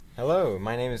Hello,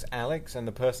 my name is Alex, and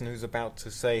the person who's about to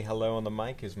say hello on the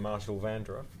mic is Marshall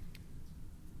Vandroff.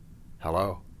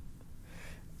 Hello.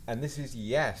 And this is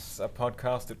Yes, a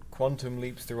podcast that quantum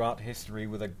leaps through art history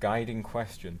with a guiding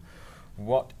question.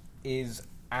 What is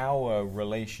our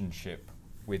relationship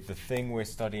with the thing we're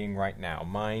studying right now?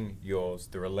 Mine, yours,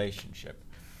 the relationship.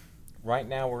 Right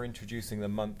now we're introducing the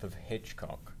month of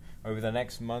Hitchcock. Over the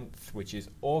next month, which is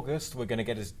August, we're going to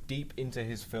get as deep into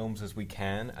his films as we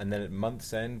can, and then at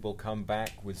month's end we'll come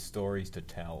back with stories to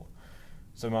tell.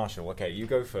 So Marshall, okay, you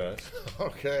go first.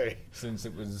 Okay. Since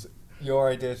it was your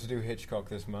idea to do Hitchcock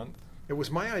this month. It was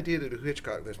my idea to do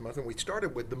Hitchcock this month, and we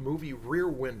started with the movie Rear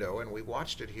Window, and we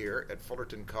watched it here at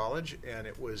Fullerton College, and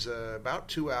it was about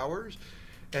 2 hours.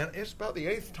 And it's about the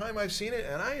 8th time I've seen it,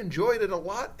 and I enjoyed it a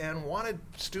lot and wanted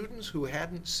students who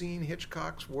hadn't seen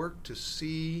Hitchcock's work to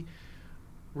see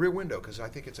Rear Window, because I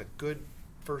think it's a good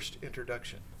first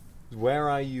introduction. Where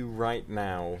are you right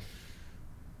now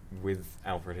with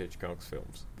Alfred Hitchcock's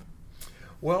films?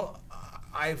 Well,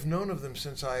 I've known of them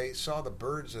since I saw The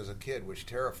Birds as a kid, which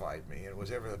terrified me. It was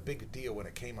ever a big deal when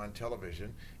it came on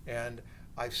television. And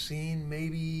I've seen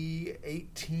maybe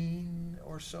 18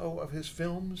 or so of his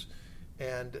films,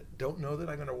 and don't know that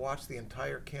I'm going to watch the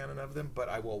entire canon of them, but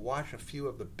I will watch a few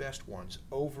of the best ones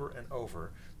over and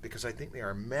over because I think they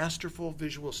are masterful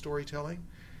visual storytelling,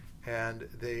 and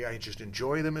I just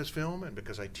enjoy them as film, and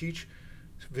because I teach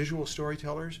visual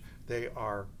storytellers, they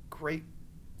are great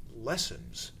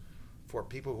lessons for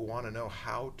people who want to know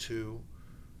how to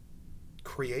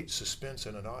create suspense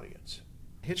in an audience.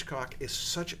 Hitchcock is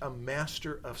such a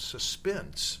master of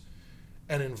suspense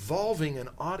and involving an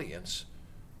audience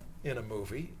in a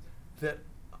movie that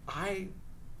I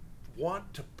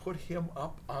want to put him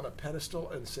up on a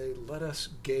pedestal and say, let us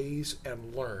gaze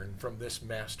and learn from this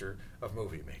master of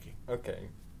movie making. Okay.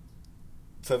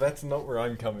 So that's not where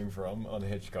I'm coming from on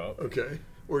Hitchcock. Okay.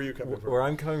 Where are you coming from? Where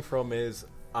I'm coming from is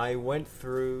I went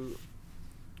through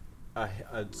a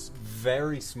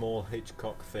very small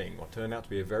Hitchcock thing, what turned out to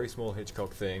be a very small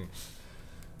Hitchcock thing,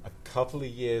 a couple of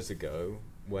years ago,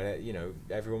 where,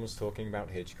 everyone was talking about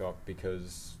Hitchcock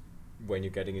because when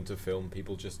you're getting into film,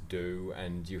 people just do,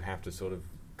 and you have to sort of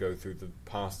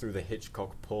pass through the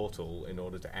Hitchcock portal in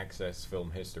order to access film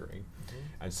history. Mm-hmm.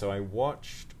 And so I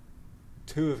watched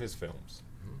two of his films,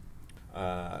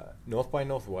 North by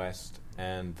Northwest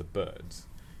and The Birds,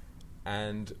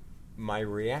 and my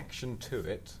reaction to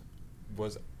it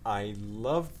was I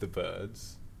loved The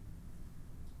Birds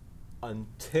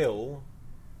until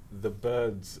the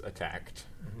birds attacked.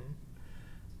 Mm-hmm.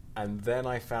 And then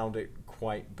I found it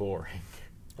quite boring.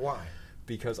 Why?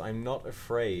 Because I'm not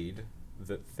afraid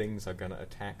that things are going to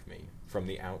attack me from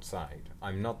the outside.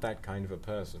 I'm not that kind of a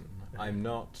person. Mm-hmm. I'm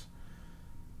not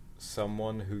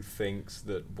someone who thinks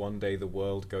that one day the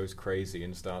world goes crazy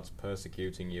and starts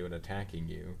persecuting you and attacking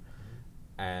you,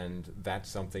 and that's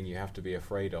something you have to be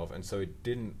afraid of. And so it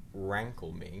didn't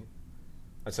rankle me.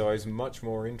 And so I was much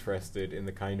more interested in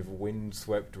the kind of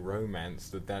windswept romance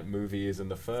that movie is in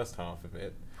the first half of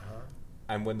it. Uh-huh.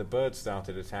 And when the birds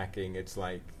started attacking, it's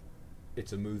like,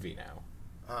 it's a movie now.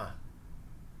 Ah.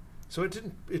 So it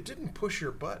didn't push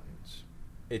your buttons.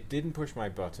 It didn't push my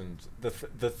buttons.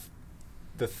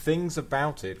 The things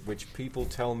about it which people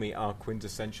tell me are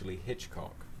quintessentially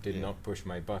Hitchcock did not push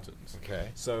my buttons. Okay.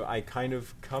 So I kind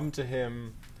of come to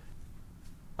him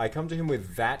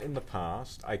with that in the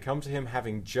past. I come to him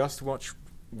having just watched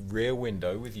Rear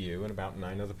Window with you and about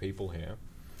 9 other people here.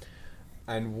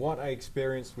 And what I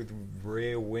experienced with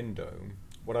Rear Window,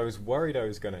 what I was worried I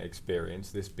was going to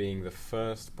experience, this being the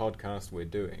first podcast we're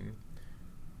doing,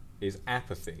 is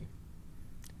apathy.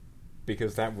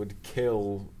 Because that would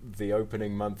kill the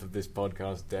opening month of this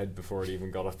podcast dead before it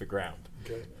even got off the ground.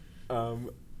 Okay.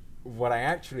 What I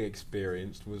actually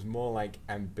experienced was more like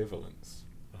ambivalence,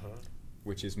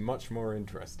 which is much more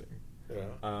interesting.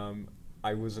 Yeah.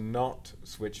 I was not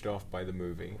switched off by the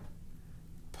movie.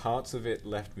 Parts of it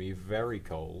left me very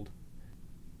cold,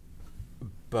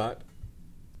 but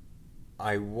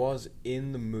I was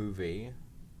in the movie.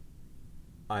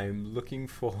 I'm looking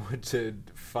forward to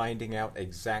finding out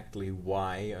exactly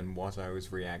why and what I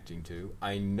was reacting to.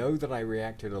 I know that I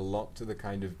reacted a lot to the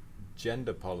kind of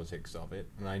gender politics of it,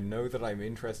 and I know that I'm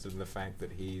interested in the fact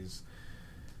that he's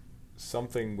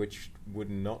something which would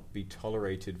not be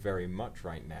tolerated very much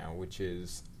right now, which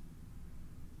is,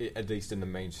 at least in the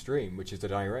mainstream, which is a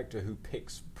director who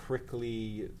picks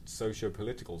prickly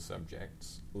socio-political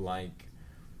subjects like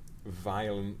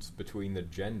violence between the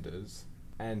genders,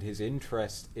 and his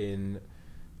interest in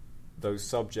those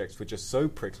subjects which are so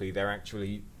prickly they're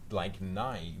actually like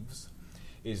knives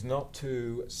is not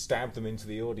to stab them into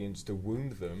the audience, to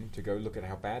wound them, to go look at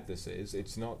how bad this is.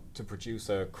 It's not to produce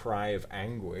a cry of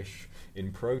anguish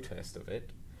in protest of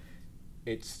it.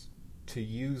 It's to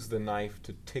use the knife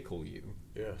to tickle you.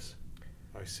 Yes,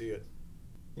 I see it.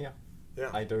 Yeah.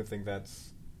 Yeah. I don't think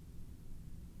that's...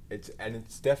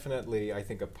 It's definitely, I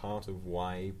think, a part of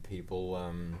why people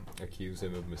accuse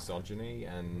him of misogyny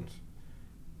and,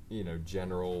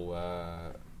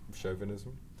 general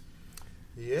chauvinism.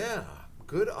 Yeah,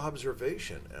 good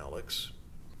observation, Alex.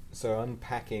 So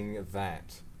unpacking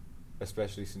that,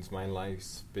 especially since my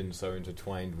life's been so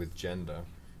intertwined with gender,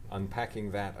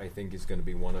 unpacking that, I think, is going to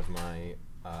be one of my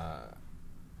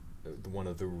one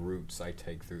of the routes I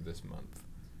take through this month.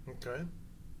 Okay.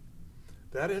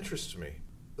 That interests me.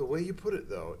 The way you put it,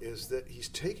 though, is that he's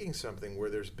taking something where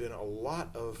there's been a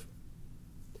lot of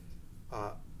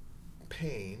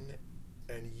pain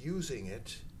and using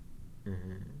it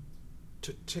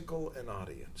to tickle an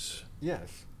audience.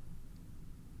 Yes.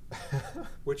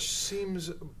 Which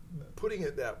seems, putting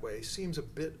it that way, seems a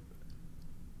bit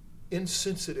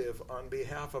insensitive on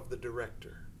behalf of the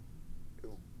director.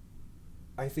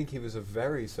 I think he was a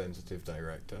very sensitive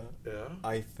director. Yeah?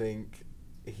 I think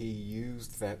he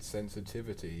used that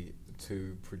sensitivity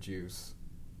to produce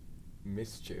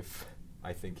mischief.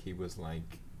 I think he was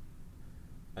like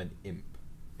an imp.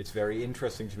 It's very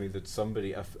interesting to me that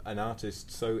somebody, an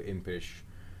artist so impish,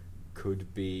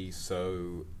 could be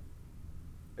so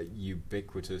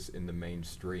ubiquitous in the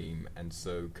mainstream and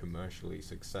so commercially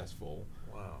successful.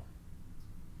 Wow.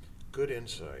 Good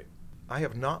insight. I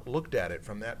have not looked at it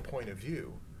from that point of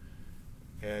view,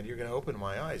 and you're going to open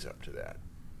my eyes up to that.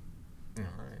 Right.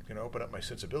 You're going to open up my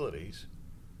sensibilities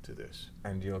to this.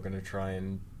 And you're going to try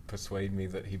and persuade me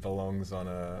that he belongs on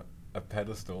a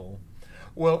pedestal.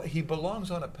 Well, he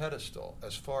belongs on a pedestal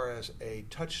as far as a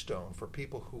touchstone for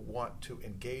people who want to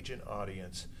engage an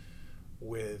audience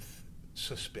with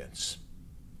suspense.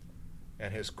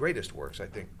 And his greatest works, I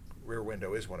think Rear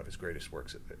Window is one of his greatest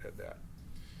works at that,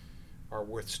 are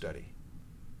worth study.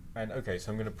 And okay,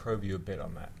 so I'm going to probe you a bit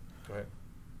on that. Go ahead.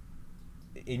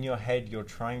 In your head, you're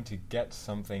trying to get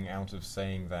something out of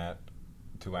saying that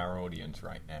to our audience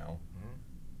right now.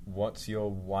 Mm-hmm. What's your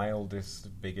wildest,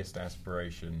 biggest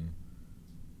aspiration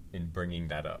in bringing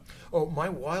that up? Oh, my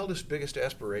wildest, biggest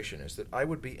aspiration is that I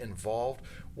would be involved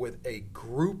with a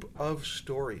group of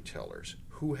storytellers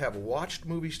who have watched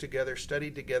movies together,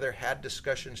 studied together, had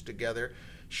discussions together,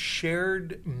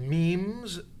 shared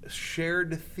memes,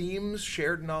 shared themes,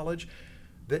 shared knowledge,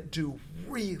 that do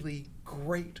really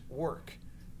great work.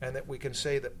 And that we can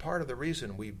say that part of the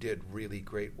reason we did really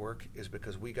great work is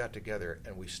because we got together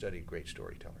and we studied great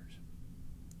storytellers.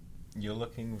 You're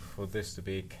looking for this to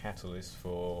be a catalyst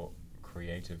for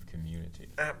creative community.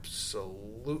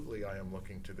 Absolutely, I am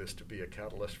looking to this to be a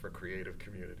catalyst for creative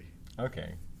community.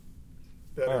 Okay.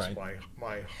 That All is right.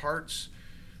 my heart's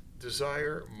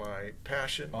desire, my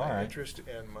passion, All my right. interest,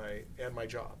 and my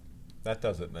job. That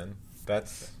does it then.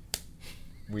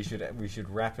 We should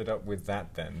wrap it up with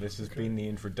that then. This has been the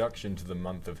introduction to the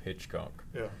month of Hitchcock.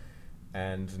 Yeah.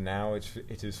 And now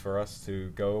it is for us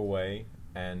to go away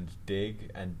and dig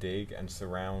and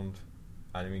surround,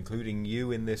 and I'm including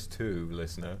you in this too,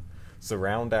 listener,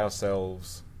 surround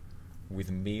ourselves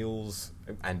with meals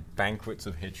and banquets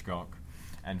of Hitchcock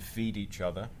and feed each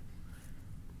other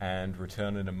and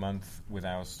return in a month with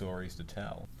our stories to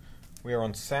tell. We are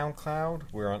on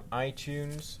SoundCloud, we're on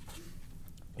iTunes.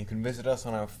 You can visit us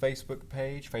on our Facebook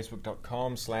page,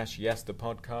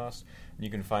 facebook.com/YesThePodcast. And you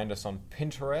can find us on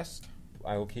Pinterest.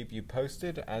 I will keep you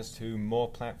posted as to more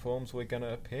platforms we're going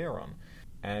to appear on.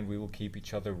 And we will keep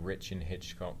each other rich in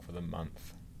Hitchcock for the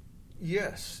month.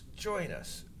 Yes, join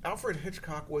us. Alfred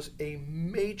Hitchcock was a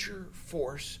major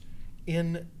force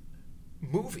in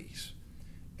movies.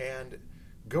 And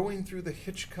going through the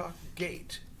Hitchcock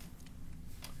gate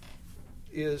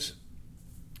is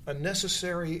a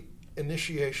necessary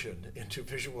initiation into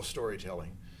visual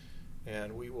storytelling.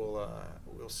 And we'll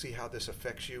see how this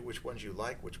affects you, which ones you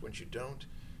like, which ones you don't,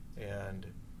 and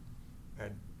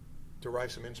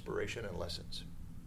derive some inspiration and lessons.